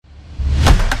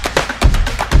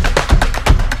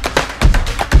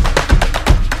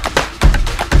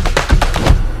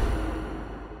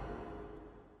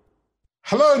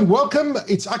Hello and welcome.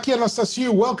 It's Aki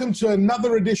Anastasiou. Welcome to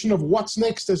another edition of What's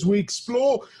Next as we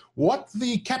explore what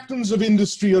the captains of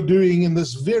industry are doing in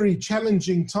this very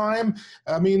challenging time.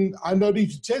 I mean, I don't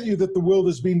need to tell you that the world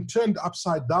has been turned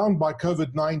upside down by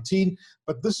COVID-19,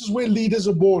 but this is where leaders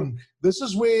are born. This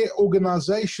is where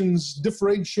organizations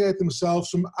differentiate themselves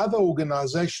from other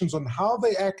organizations on how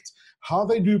they act, how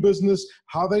they do business,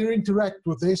 how they interact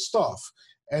with their staff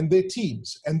and their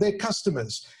teams and their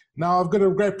customers. Now, I've got a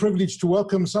great privilege to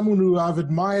welcome someone who I've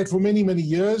admired for many, many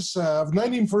years. I've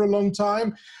known him for a long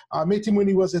time. I met him when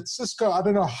he was at Cisco. I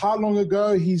don't know how long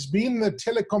ago. He's been in the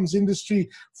telecoms industry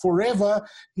forever.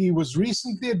 He was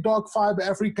recently at Dark Fiber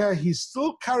Africa. He's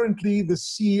still currently the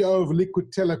CEO of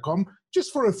Liquid Telecom,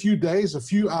 just for a few days, a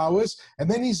few hours, and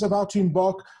then he's about to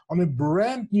embark on a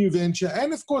brand new venture.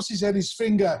 And of course, he's had his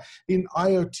finger in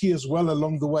IoT as well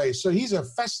along the way. So he's a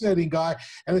fascinating guy,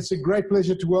 and it's a great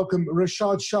pleasure to welcome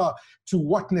Rashad Shah to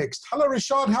What Next. Hello,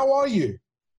 Rashad, how are you?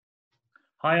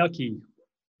 Hi, Aki.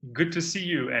 Good to see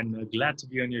you and glad to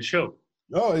be on your show.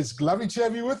 Oh, it's lovely to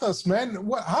have you with us, man.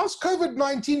 How's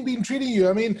COVID-19 been treating you?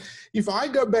 I mean, if I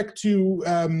go back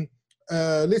to,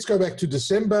 let's go back to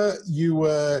December, you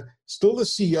were still the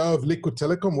CEO of Liquid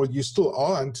Telecom. Well, you still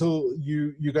are until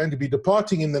you're going to be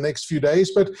departing in the next few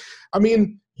days. But I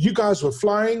mean, you guys were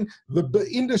flying, the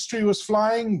industry was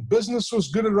flying, business was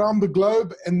good around the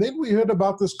globe. And then we heard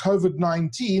about this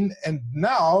COVID-19. And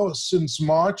now, since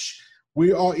March,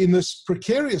 we are in this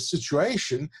precarious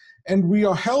situation and we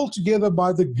are held together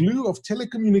by the glue of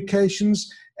telecommunications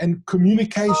and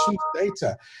communications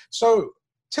data. So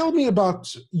tell me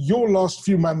about your last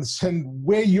few months and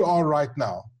where you are right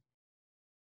now.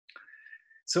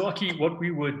 So, Aki, what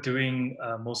we were doing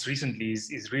most recently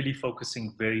is really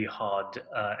focusing very hard,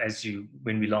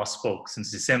 when we last spoke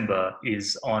since December,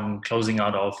 is on closing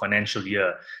out our financial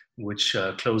year, which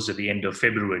closed at the end of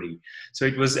February. So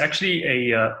it was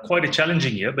actually quite a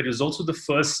challenging year, but it was also the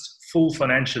first full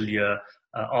financial year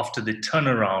after the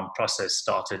turnaround process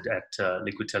started at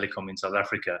Liquid Telecom in South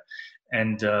Africa.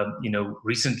 And,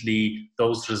 recently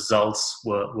those results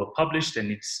were published,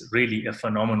 and it's really a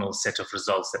phenomenal set of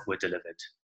results that were delivered.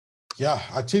 Yeah,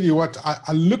 I tell you what,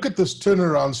 I look at this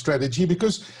turnaround strategy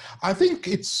because I think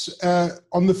it's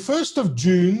on the 1st of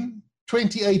June,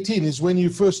 2018 is when you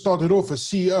first started off as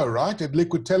CEO, right, at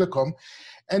Liquid Telecom.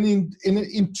 And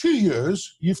in 2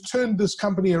 years, you've turned this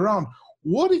company around.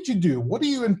 What did you do? What do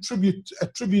you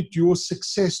attribute your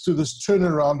success to this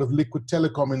turnaround of Liquid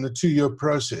Telecom in the 2-year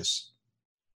process?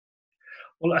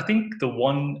 Well, I think the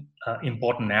one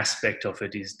important aspect of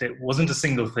it is there wasn't a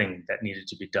single thing that needed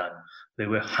to be done. There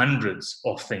were hundreds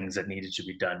of things that needed to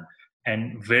be done.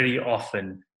 And very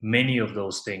often, many of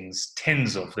those things,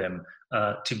 tens of them,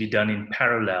 to be done in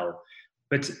parallel.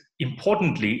 But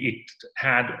importantly, it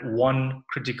had one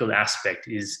critical aspect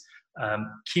is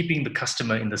keeping the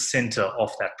customer in the center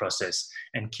of that process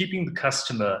and keeping the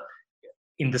customer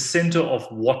in the center of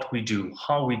what we do,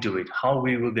 how we do it, how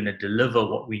we were going to deliver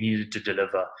what we needed to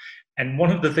deliver. And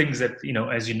one of the things that,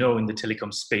 as you know, in the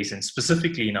telecom space and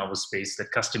specifically in our space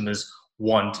that customers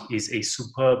want is a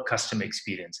superb customer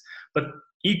experience. But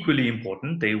equally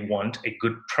important, they want a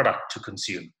good product to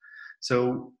consume.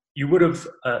 So you would have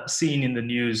seen in the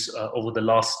news over the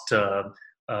last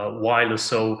while or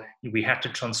so, we had to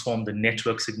transform the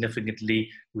network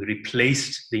significantly. We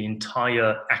replaced the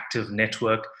entire active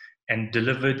network and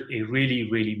delivered a really,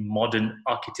 really modern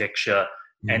architecture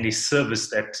and a service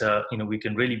that we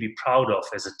can really be proud of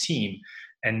as a team.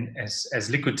 And as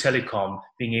Liquid Telecom,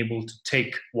 being able to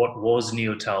take what was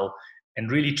Neotel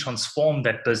and really transform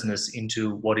that business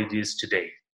into what it is today.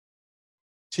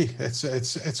 Gee,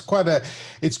 it's quite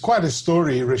a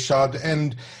story, Rashad,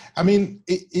 and I mean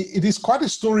it is quite a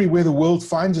story where the world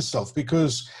finds itself,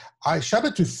 because I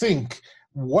shudder to think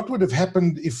what would have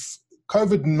happened if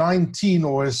COVID-19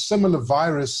 or a similar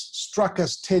virus struck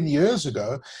us 10 years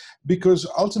ago, because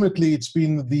ultimately it's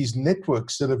been these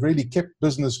networks that have really kept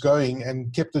business going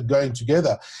and kept it going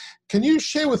together. Can you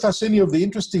share with us any of the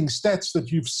interesting stats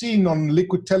that you've seen on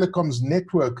Liquid Telecom's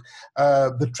network,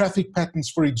 the traffic patterns,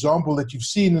 for example, that you've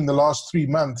seen in the last 3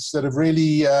 months that have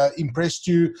really impressed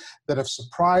you, that have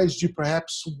surprised you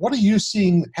perhaps? What are you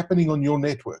seeing happening on your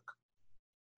network?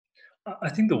 I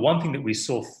think the one thing that we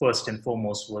saw first and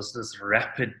foremost was this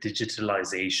rapid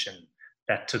digitalization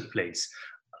that took place.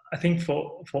 I think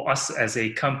for us as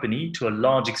a company, to a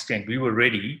large extent, we were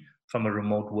ready from a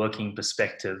remote working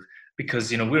perspective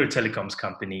because, we're a telecoms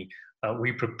company.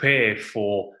 We prepare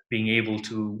for being able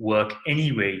to work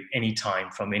anyway, anytime,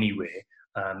 from anywhere.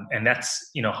 And that's,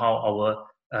 how our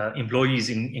employees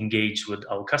engaged with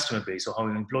our customer base, or how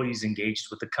employees engaged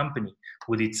with the company,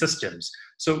 with its systems.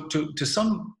 So to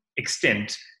some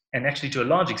extent, and actually to a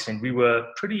large extent, we were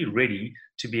pretty ready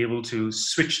to be able to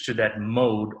switch to that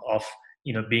mode of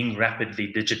being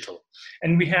rapidly digital.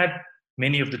 And we had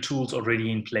many of the tools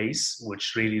already in place,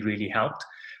 which really, really helped.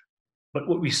 But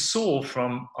what we saw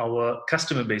from our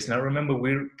customer base, now remember,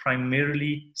 we're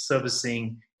primarily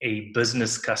servicing a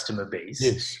business customer base.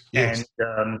 Yes.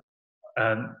 And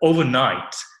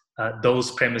overnight,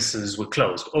 those premises were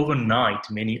closed. Overnight,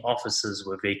 many offices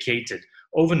were vacated.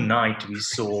 Overnight, we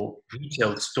saw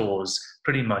retail stores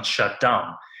pretty much shut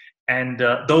down. And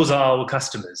those are our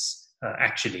customers,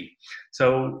 actually.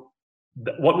 So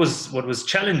what was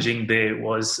challenging there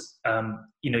was,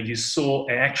 you saw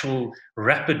an actual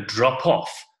rapid drop-off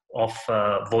of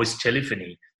voice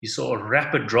telephony. You saw a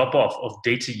rapid drop-off of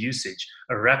data usage,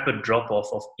 a rapid drop-off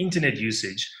of internet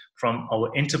usage from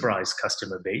our enterprise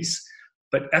customer base.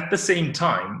 But at the same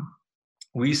time,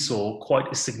 we saw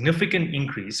quite a significant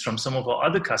increase from some of our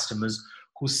other customers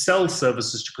who sell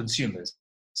services to consumers.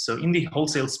 So in the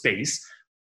wholesale space,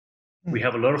 we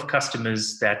have a lot of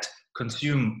customers that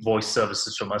consume voice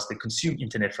services from us, they consume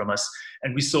internet from us,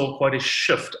 and we saw quite a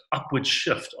upward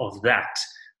shift of that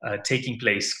taking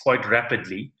place quite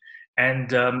rapidly. And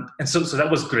so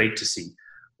that was great to see.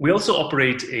 We also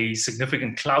operate a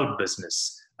significant cloud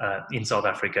business in South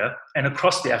Africa and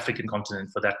across the African continent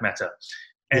for that matter.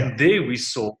 And there we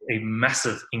saw a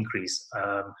massive increase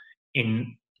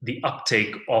in the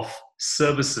uptake of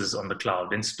services on the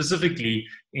cloud, and specifically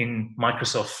in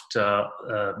Microsoft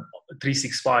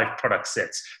 365 product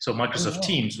sets. So Microsoft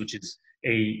Teams, which is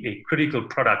a critical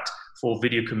product for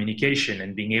video communication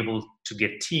and being able to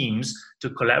get teams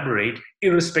to collaborate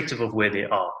irrespective of where they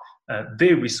are.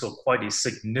 There we saw quite a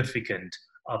significant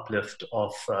uplift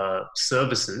of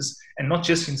services, and not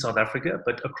just in South Africa,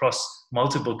 but across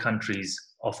multiple countries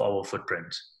of our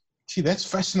footprint. Gee, that's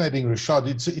fascinating, Rashad.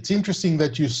 It's interesting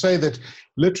that you say that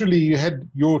literally you had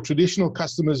your traditional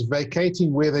customers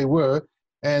vacating where they were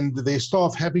and their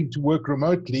staff having to work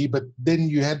remotely, but then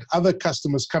you had other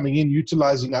customers coming in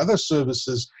utilizing other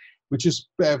services, which is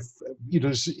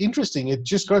it's interesting. It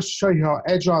just goes to show you how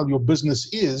agile your business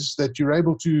is, that you're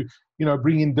able to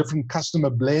bring in different customer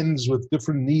blends with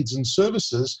different needs and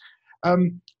services.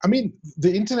 I mean,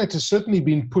 the internet has certainly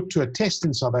been put to a test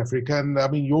in South Africa, and I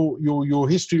mean, your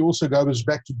history also goes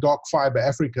back to Dark Fiber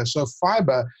Africa. So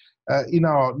fiber in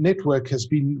our network has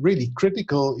been really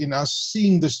critical in us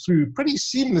seeing this through pretty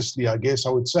seamlessly, I guess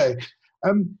I would say.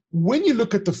 When you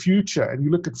look at the future and you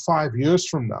look at 5 years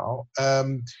from now,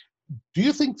 do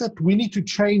you think that we need to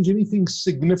change anything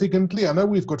significantly? I know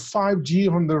we've got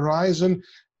 5G on the horizon.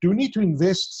 Do we need to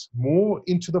invest more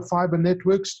into the fiber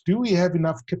networks? Do we have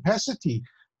enough capacity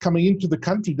coming into the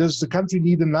country? Does the country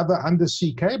need another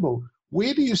undersea cable?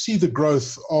 Where do you see the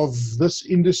growth of this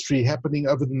industry happening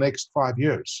over the next 5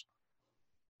 years?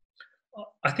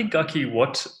 I think, Aki,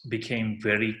 what became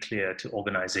very clear to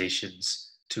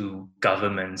organizations, to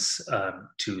governments,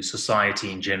 to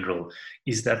society in general,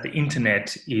 is that the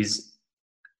internet is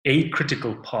a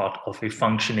critical part of a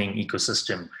functioning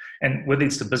ecosystem. And whether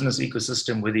it's the business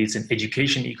ecosystem, whether it's an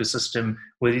education ecosystem,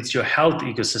 whether it's your health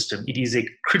ecosystem, it is a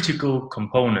critical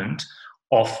component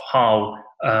of how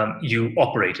you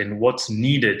operate and what's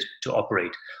needed to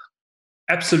operate.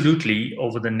 Absolutely,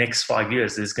 over the next 5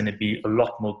 years, there's going to be a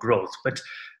lot more growth. But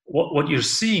what you're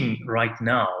seeing right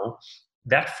now,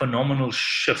 that phenomenal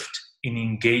shift in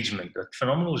engagement, that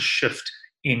phenomenal shift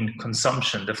in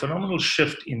consumption, the phenomenal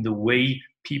shift in the way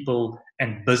people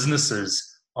and businesses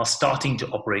are starting to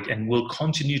operate and will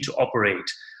continue to operate.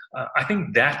 I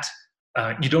think that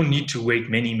you don't need to wait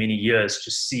many, many years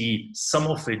to see some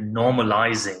of it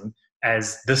normalizing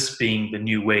as this being the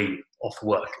new way of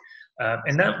work.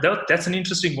 And that's an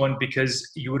interesting one,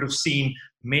 because you would have seen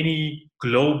many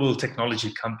global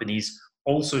technology companies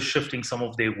also shifting some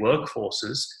of their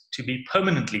workforces to be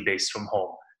permanently based from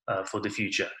home for the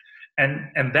future.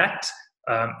 And that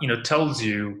tells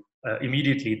you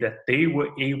immediately that they were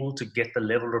able to get the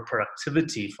level of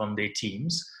productivity from their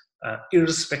teams,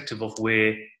 irrespective of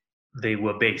where they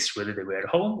were based, whether they were at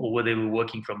home or whether they were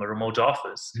working from a remote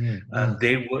office.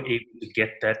 They were able to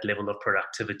get that level of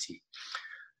productivity.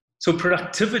 So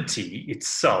productivity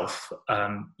itself,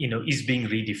 is being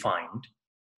redefined.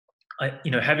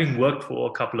 Having worked for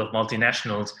a couple of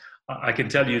multinationals, I can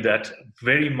tell you that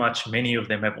very much many of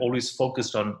them have always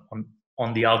focused on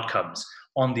the outcomes,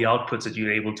 on the outputs that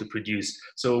you're able to produce.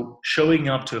 So showing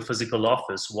up to a physical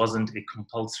office wasn't a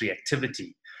compulsory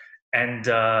activity. And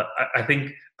I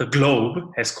think the globe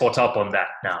has caught up on that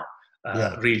now.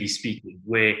 really speaking,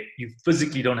 where you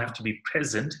physically don't have to be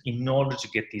present in order to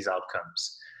get these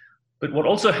outcomes. But what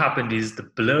also happened is the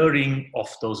blurring of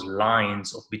those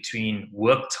lines of between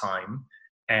work time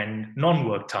and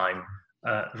non-work time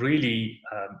really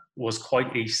was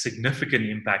quite a significant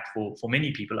impact for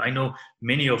many people. I know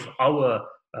many of our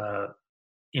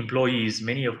employees,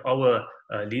 many of our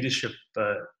leadership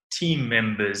team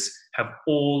members have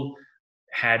all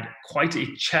had quite a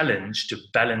challenge to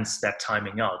balance that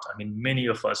timing out. I mean, many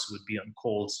of us would be on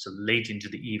calls till late into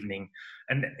the evening,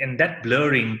 and that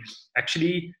blurring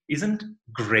actually isn't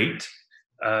great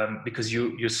because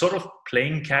you're sort of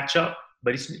playing catch up,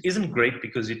 but it isn't great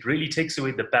because it really takes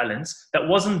away the balance that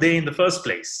wasn't there in the first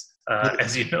place,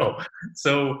 as you know.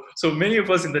 So many of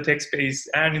us in the tech space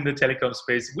and in the telecom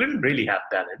space, we didn't really have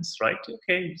balance, right?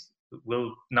 Okay,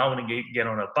 we'll now get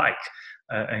on a bike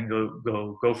and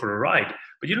go for a ride,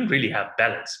 but you didn't really have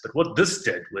balance. But what this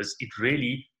did was it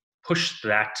really pushed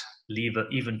that lever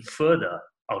even further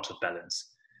out of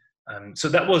balance. So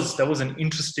that was an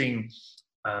interesting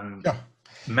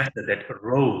method that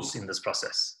arose in this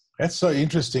process. That's so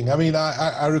interesting. I mean,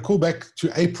 I recall back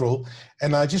to April,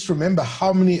 and I just remember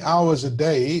how many hours a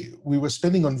day we were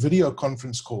spending on video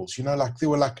conference calls. You know, like they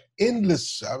were like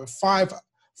endless, five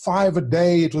a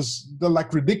day. It was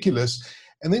like ridiculous.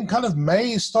 And then kind of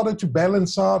May started to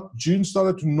balance out, June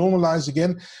started to normalize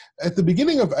again. At the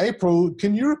beginning of April,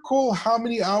 can you recall how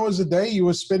many hours a day you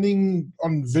were spending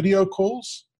on video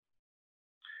calls?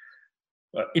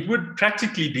 It would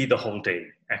practically be the whole day,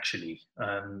 actually.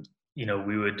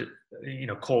 We would,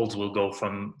 calls will go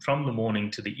from the morning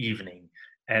to the evening.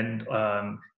 And,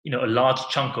 a large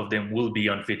chunk of them will be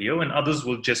on video and others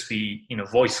will just be,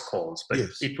 voice calls. But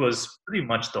yes, it was pretty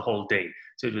much the whole day.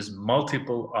 So it was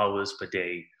multiple hours per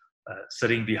day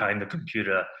sitting behind the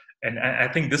computer. And I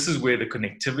think this is where the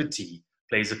connectivity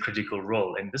plays a critical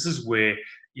role. And this is where,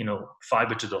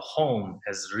 fiber to the home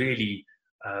has really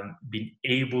been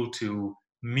able to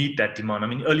meet that demand. I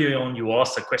mean, earlier on, you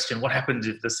asked the question, what happens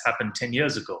if this happened 10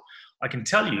 years ago? I can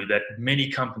tell you that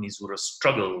many companies would have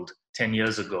struggled 10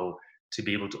 years ago to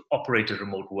be able to operate a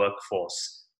remote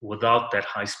workforce without that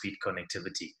high-speed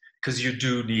connectivity, because you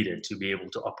do need it to be able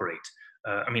to operate.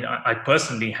 I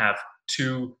personally have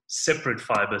 2 separate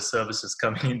fiber services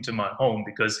coming into my home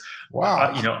because,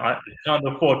 I can't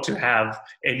afford to have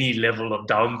any level of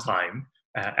downtime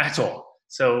at all.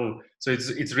 So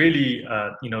it's really,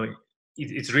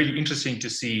 it's really interesting to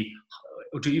see,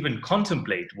 to even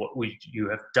contemplate what you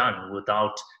have done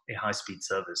without a high-speed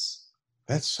service.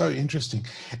 That's so interesting.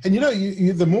 And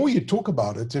you, the more you talk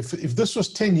about it, if this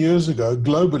was 10 years ago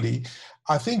globally,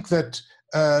 I think that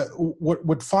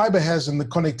what fiber has and the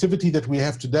connectivity that we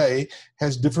have today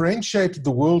has differentiated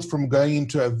the world from going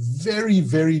into a very,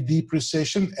 very deep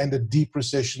recession and a deep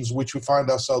recessions, which we find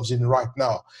ourselves in right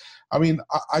now. I mean,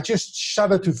 I just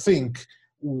shudder to think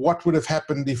what would have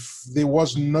happened if there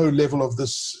was no level of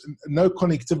this, no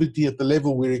connectivity at the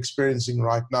level we're experiencing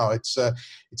right now. It's a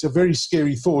very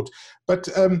scary thought. But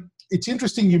it's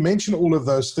interesting you mentioned all of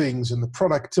those things and the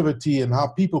productivity and how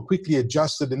people quickly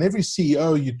adjusted. And every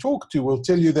CEO you talk to will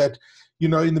tell you that,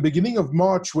 in the beginning of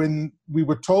March, when we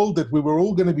were told that we were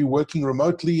all going to be working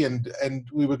remotely and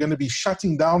we were going to be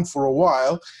shutting down for a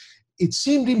while, it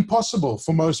seemed impossible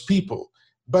for most people.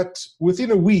 But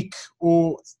within a week,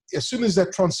 or as soon as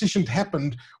that transition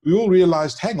happened, we all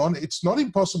realized, hang on, it's not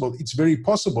impossible, it's very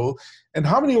possible. And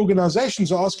how many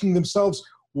organizations are asking themselves,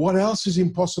 what else is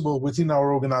impossible within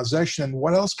our organization? And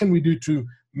what else can we do to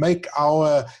make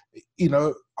our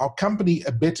company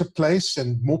a better place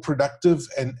and more productive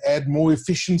and add more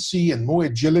efficiency and more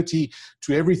agility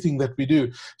to everything that we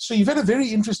do? So you've had a very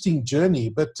interesting journey,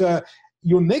 but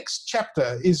your next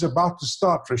chapter is about to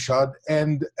start, Rashad,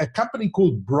 and a company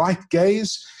called Bright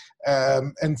Gaze.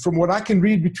 And from what I can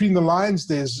read between the lines,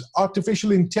 there's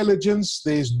artificial intelligence,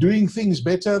 there's doing things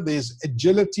better, there's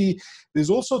agility,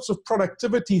 there's all sorts of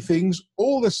productivity things,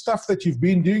 all the stuff that you've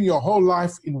been doing your whole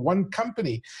life in one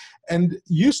company. And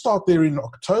you start there in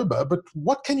October, but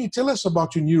what can you tell us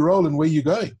about your new role and where you're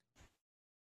going?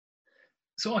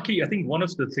 So, Aki, I think one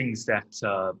of the things that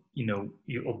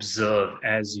you observe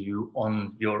as you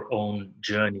on your own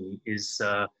journey is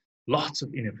lots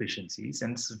of inefficiencies,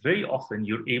 and very often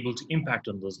you're able to impact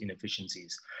on those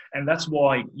inefficiencies, and that's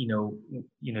why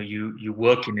you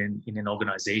work in an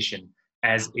organization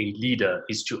as a leader,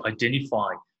 is to identify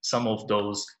some of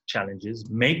those challenges,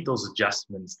 make those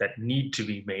adjustments that need to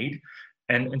be made,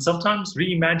 and sometimes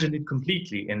reimagine it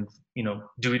completely, and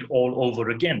do it all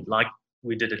over again, like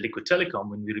we did at Liquid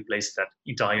Telecom when we replaced that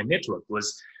entire network.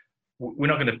 Was we're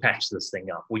not going to patch this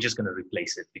thing up. We're just going to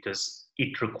replace it because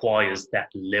it requires that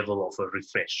level of a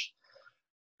refresh.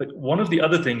 But one of the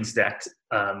other things that,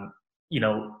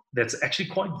 that's actually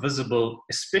quite visible,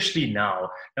 especially now.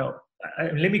 Now,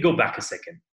 let me go back a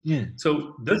second.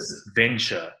 So this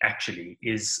venture actually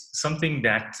is something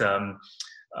that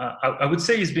I would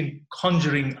say has been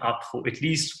conjuring up for at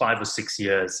least 5 or 6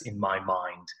 years in my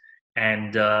mind.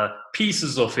 And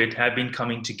pieces of it have been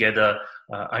coming together.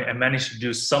 I managed to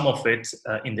do some of it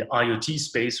in the IoT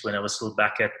space when I was still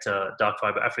back at Dark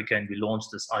Fiber Africa, and we launched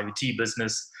this IoT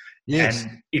business. Yes.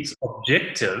 And its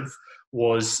objective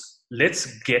was,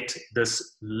 let's get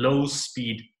this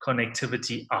low-speed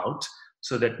connectivity out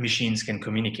so that machines can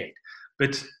communicate.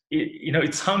 But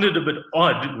it sounded a bit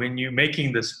odd when you're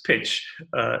making this pitch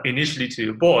initially to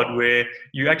your board, where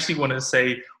you actually want to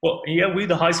say, well, yeah, we're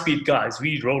the high-speed guys.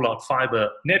 We roll out fiber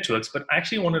networks, but I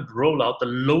actually wanted to roll out the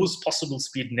lowest possible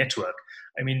speed network.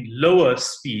 I mean, lower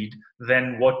speed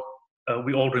than what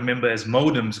we all remember as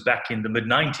modems back in the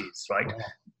mid-90s, right? Yeah.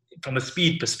 From a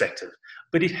speed perspective.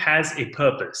 But it has a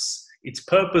purpose. Its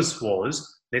purpose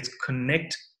was, let's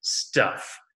connect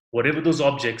stuff, whatever those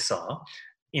objects are,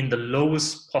 in the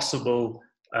lowest possible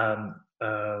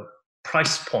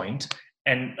price point,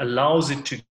 and allows it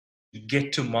to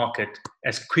get to market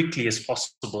as quickly as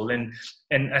possible.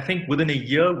 And I think within a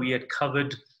year, we had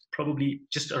covered probably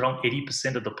just around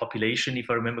 80% of the population,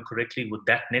 if I remember correctly, with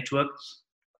that network.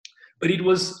 But it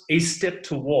was a step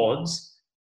towards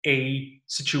a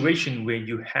situation where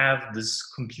you have this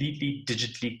completely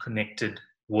digitally connected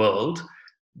world,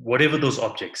 whatever those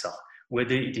objects are,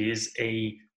 whether it is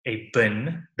a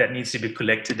bin that needs to be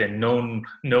collected and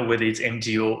know whether it's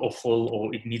empty or full,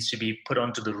 or it needs to be put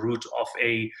onto the route of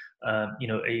a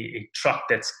truck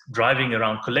that's driving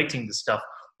around collecting the stuff,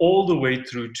 all the way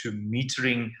through to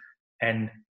metering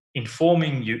and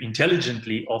informing you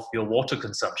intelligently of your water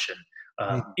consumption,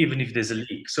 even if there's a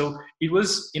leak. So it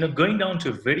was going down to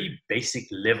a very basic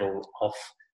level of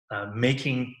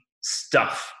making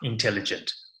stuff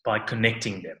intelligent by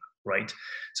connecting them, right?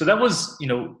 So that was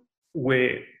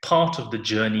where part of the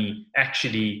journey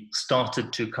actually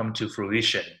started to come to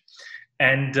fruition.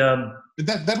 And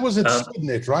that was at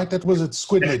SquidNet, right? That was at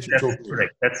SquidNet. That's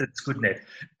correct. That's at SquidNet.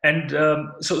 And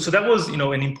so that was an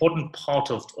important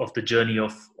part of the journey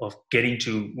of getting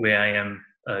to where I am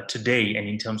today, and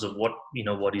in terms of what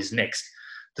is next.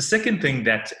 The second thing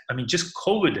that just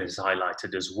COVID has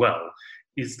highlighted as well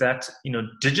is that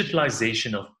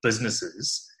digitalization of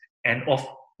businesses, and of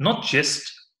not just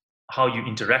how you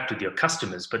interact with your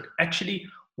customers, but actually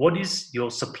what is your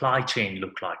supply chain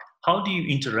look like? How do you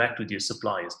interact with your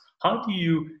suppliers? How do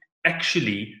you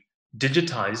actually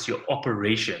digitize your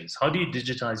operations? How do you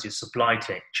digitize your supply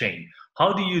chain?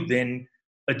 How do you then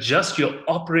adjust your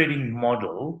operating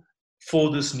model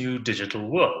for this new digital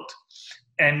world?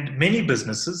 And many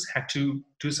businesses had to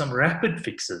do some rapid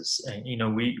fixes.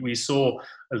 And, we saw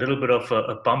a little bit of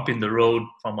a bump in the road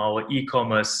from our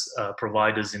e-commerce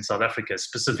providers in South Africa,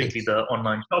 specifically the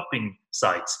online shopping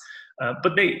sites.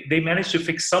 But they managed to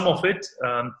fix some of it,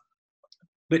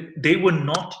 but they were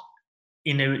not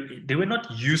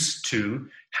used to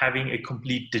having a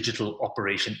complete digital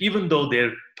operation, even though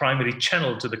their primary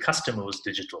channel to the customer was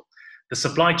digital. The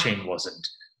supply chain wasn't.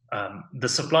 The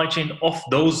supply chain of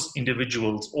those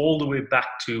individuals all the way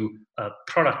back to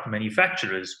product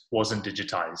manufacturers wasn't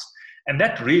digitized. And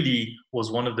that really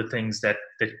was one of the things that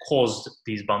caused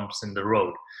these bumps in the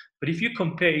road. But if you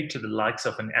compare it to the likes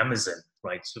of an Amazon,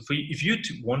 right? So if you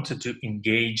wanted to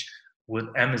engage with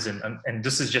Amazon, and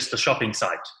this is just the shopping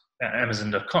site,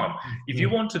 Amazon.com, if you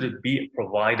wanted to be a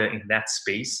provider in that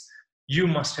space, you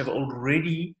must have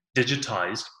already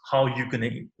digitized how you're going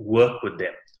to work with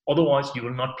them. Otherwise, you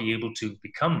will not be able to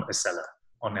become a seller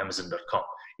on Amazon.com.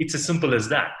 It's as simple as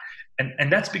that.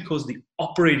 And that's because the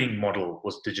operating model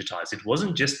was digitized. It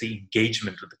wasn't just the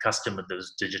engagement with the customer that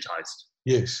was digitized.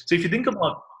 Yes. So if you think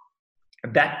about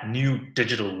that new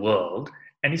digital world,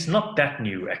 and it's not that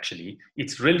new actually,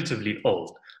 it's relatively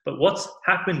old. But what's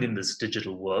happened in this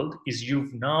digital world is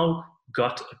you've now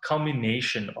got a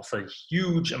combination of a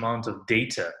huge amount of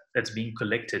data that's being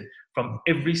collected from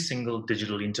every single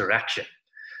digital interaction.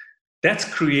 That's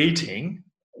creating,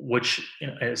 which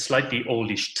a slightly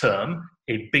oldish term,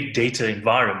 a big data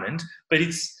environment, but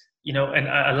it's, and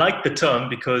I like the term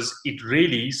because it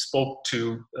really spoke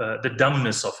to the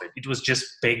dumbness of it. It was just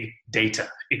big data.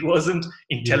 It wasn't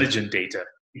intelligent data.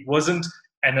 It wasn't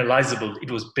analyzable. It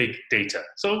was big data.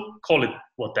 So call it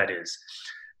what that is.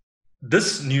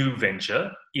 This new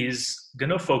venture is going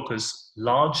to focus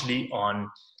largely on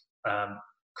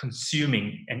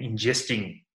consuming and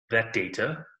ingesting that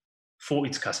data for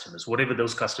its customers, whatever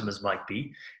those customers might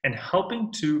be, and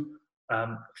helping to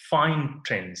find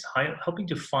trends, helping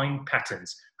to find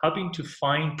patterns, helping to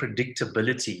find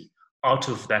predictability out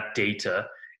of that data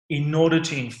in order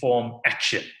to inform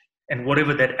action, and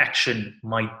whatever that action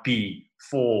might be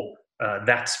for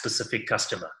that specific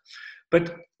customer.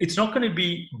 But it's not going to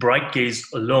be BrightGaze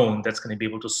alone that's going to be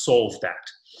able to solve that.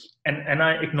 And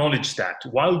I acknowledge that.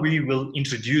 While we will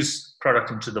introduce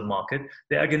product into the market,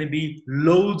 there are going to be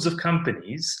loads of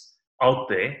companies out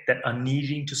there that are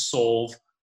needing to solve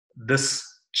this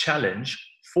challenge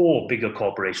for bigger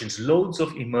corporations, loads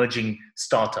of emerging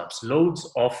startups, loads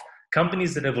of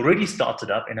companies that have already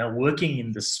started up and are working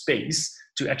in the space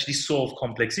to actually solve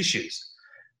complex issues.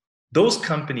 Those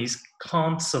companies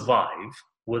can't survive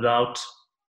without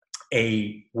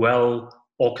a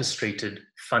well-orchestrated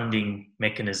funding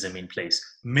mechanism in place.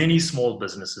 Many small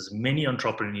businesses, many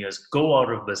entrepreneurs go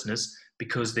out of business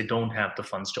because they don't have the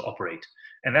funds to operate.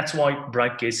 And that's why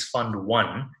BrightGaze Fund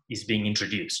 1 is being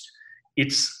introduced.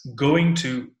 It's going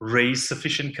to raise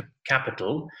sufficient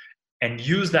capital and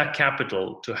use that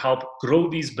capital to help grow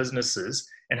these businesses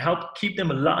and help keep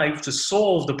them alive to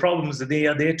solve the problems that they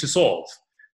are there to solve.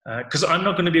 Because I'm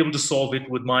not going to be able to solve it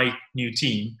with my new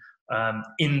team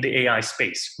in the AI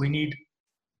space. We need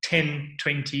 10,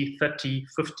 20, 30,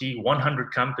 50,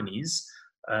 100 companies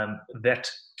that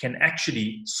can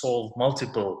actually solve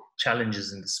multiple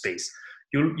challenges in the space.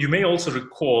 You may also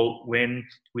recall when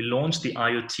we launched the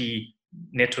IoT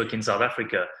network in South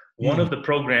Africa, one of the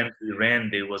programs we ran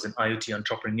there was an IoT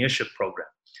entrepreneurship program.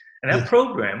 And that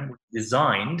program was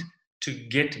designed to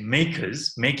get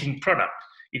makers making product.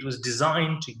 It was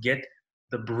designed to get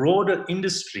the broader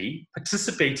industry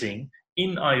participating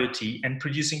in IoT and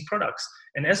producing products.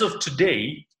 And as of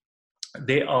today,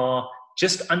 there are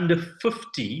just under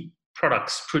 50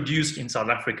 products produced in South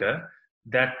Africa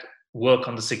that work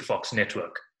on the Sigfox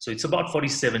network. So it's about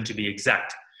 47 to be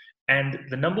exact. And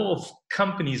the number of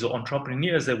companies or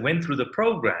entrepreneurs that went through the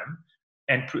program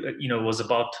and was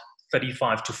about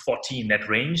 35 to 40 in that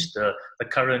range. The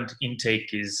current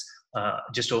intake is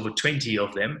just over 20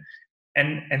 of them.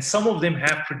 And some of them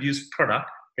have produced product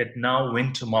that now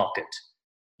went to market.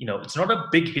 It's not a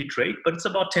big hit rate, but it's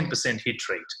about 10% hit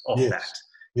rate of that.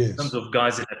 Yes. In terms of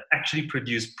guys that have actually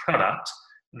produced product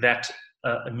that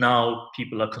now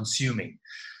people are consuming.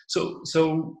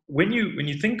 So when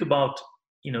you think about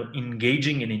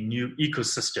engaging in a new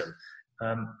ecosystem,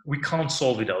 we can't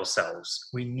solve it ourselves.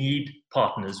 We need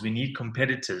partners, we need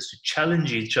competitors to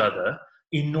challenge each other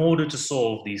in order to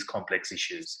solve these complex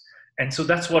issues. And so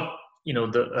that's what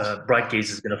the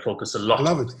BrightGaze is going to focus a lot on.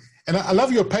 I love it. And I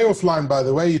love your payoff line, by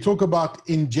the way. You talk about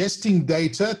ingesting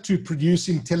data to produce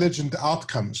intelligent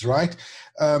outcomes, right?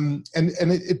 And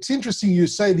it's interesting you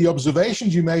say the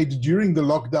observations you made during the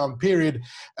lockdown period.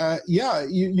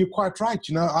 You're quite right.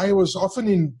 I was often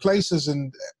in places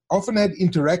and often had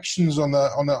interactions on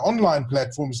the online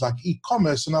platforms like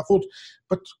e-commerce, and I thought,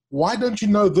 but why don't you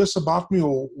know this about me,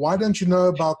 or why don't you know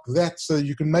about that, so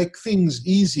you can make things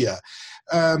easier?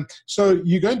 So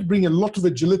you're going to bring a lot of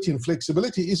agility and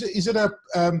flexibility. Is it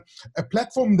a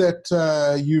platform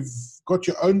that you've got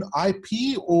your own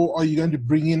IP, or are you going to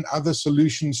bring in other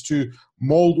solutions to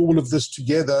mold all of this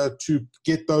together to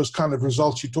get those kind of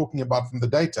results you're talking about from the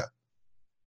data?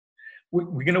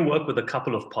 We're going to work with a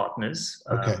couple of partners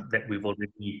that we've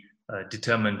already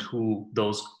determined who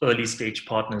those early stage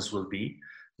partners will be.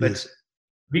 But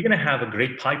we're going to have a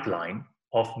great pipeline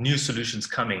of new solutions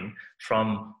coming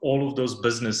from all of those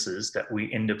businesses that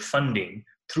we end up funding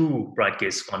through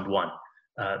BrightGaze Fund 1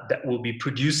 that will be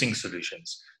producing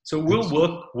solutions. So we'll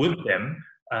work with them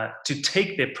to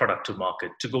take their product to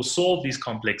market, to go solve these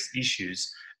complex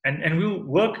issues. And we'll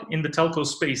work in the telco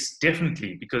space,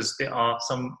 definitely, because there are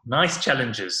some nice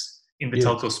challenges in the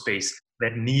telco space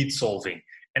that need solving.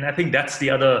 And I think that's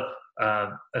the other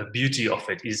beauty of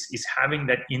it, is having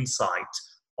that insight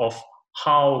of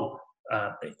how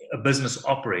a business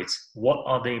operates. What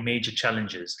are their major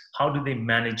challenges? How do they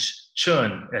manage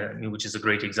churn, which is a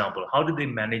great example? How do they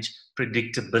manage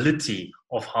predictability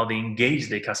of how they engage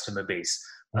their customer base?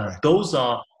 Those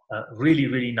are really,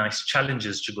 really nice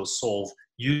challenges to go solve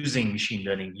using machine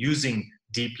learning, using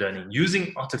deep learning,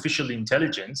 using artificial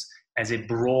intelligence as a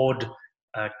broad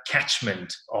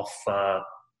catchment of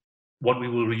what we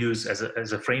will use as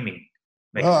a framing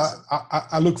mechanism. Well,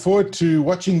 I look forward to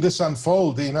watching this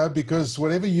unfold, because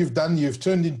whatever you've done, you've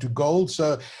turned into gold.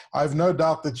 So I've no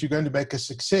doubt that you're going to make a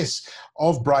success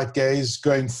of BrightGaze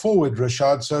going forward,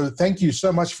 Rashad. So thank you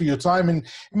so much for your time. And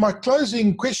my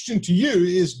closing question to you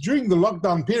is, during the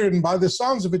lockdown period, and by the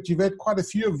sounds of it, you've had quite a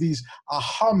few of these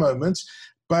aha moments,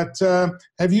 But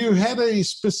have you had a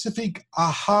specific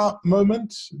aha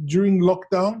moment during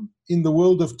lockdown in the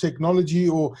world of technology,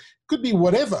 or could be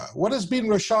whatever? What has been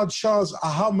Rashad Shah's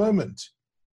aha moment?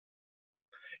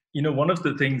 One of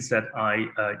the things that I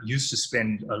used to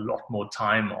spend a lot more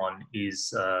time on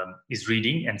is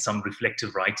reading and some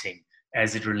reflective writing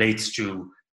as it relates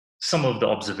to some of the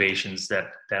observations that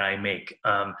I make.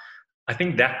 I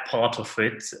think that part of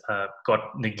it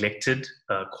got neglected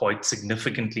quite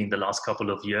significantly in the last couple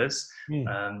of years.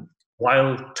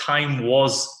 While time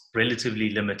was relatively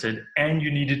limited and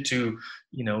you needed to,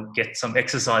 get some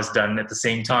exercise done at the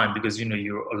same time because,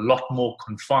 you're a lot more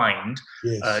confined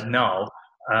now.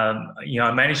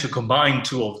 I managed to combine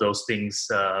two of those things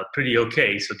pretty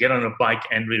okay. So get on a bike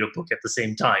and read a book at the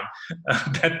same time.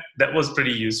 That was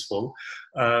pretty useful.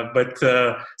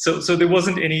 So there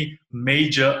wasn't any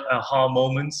major aha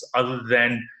moments other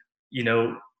than,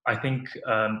 I think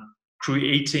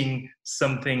creating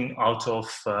something out of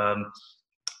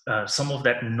some of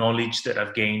that knowledge that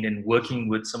I've gained and working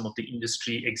with some of the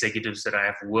industry executives that I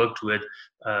have worked with,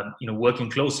 working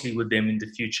closely with them in the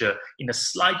future in a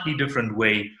slightly different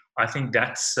way. I think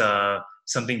that's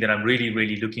something that I'm really,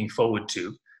 really looking forward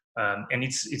to. And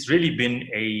it's really been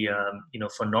a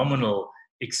phenomenal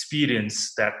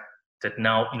experience that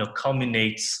now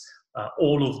culminates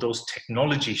all of those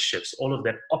technology shifts, all of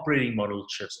that operating model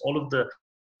shifts, all of the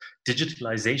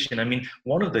digitalization. I mean,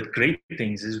 one of the great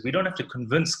things is we don't have to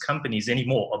convince companies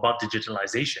anymore about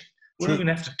digitalization. We don't even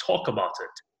have to talk about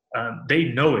it. They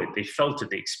know it, they felt it,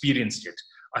 they experienced it.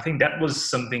 I think that was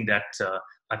something that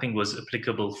I think was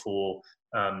applicable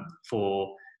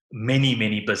for many,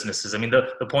 many businesses. I mean,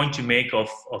 the point you make of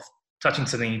touching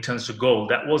something it turns to gold,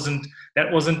 that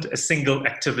wasn't a single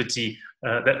activity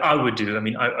that I would do. I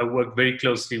mean, I work very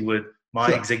closely with my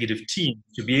executive team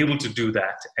to be able to do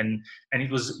that, and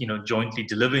it was jointly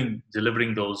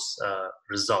delivering those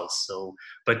results. So,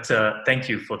 but thank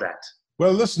you for that.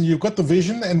 Well, listen, you've got the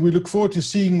vision, and we look forward to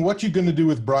seeing what you're going to do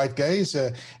with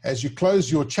BrightGaze as you close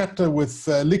your chapter with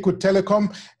Liquid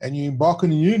Telecom and you embark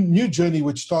on a new journey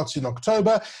which starts in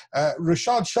October.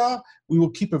 Rashad Shah, we will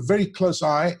keep a very close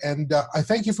eye, and I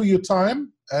thank you for your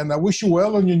time, and I wish you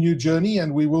well on your new journey,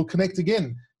 and we will connect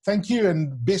again. Thank you,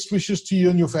 and best wishes to you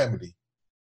and your family.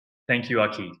 Thank you,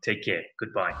 Aki. Take care.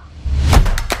 Goodbye.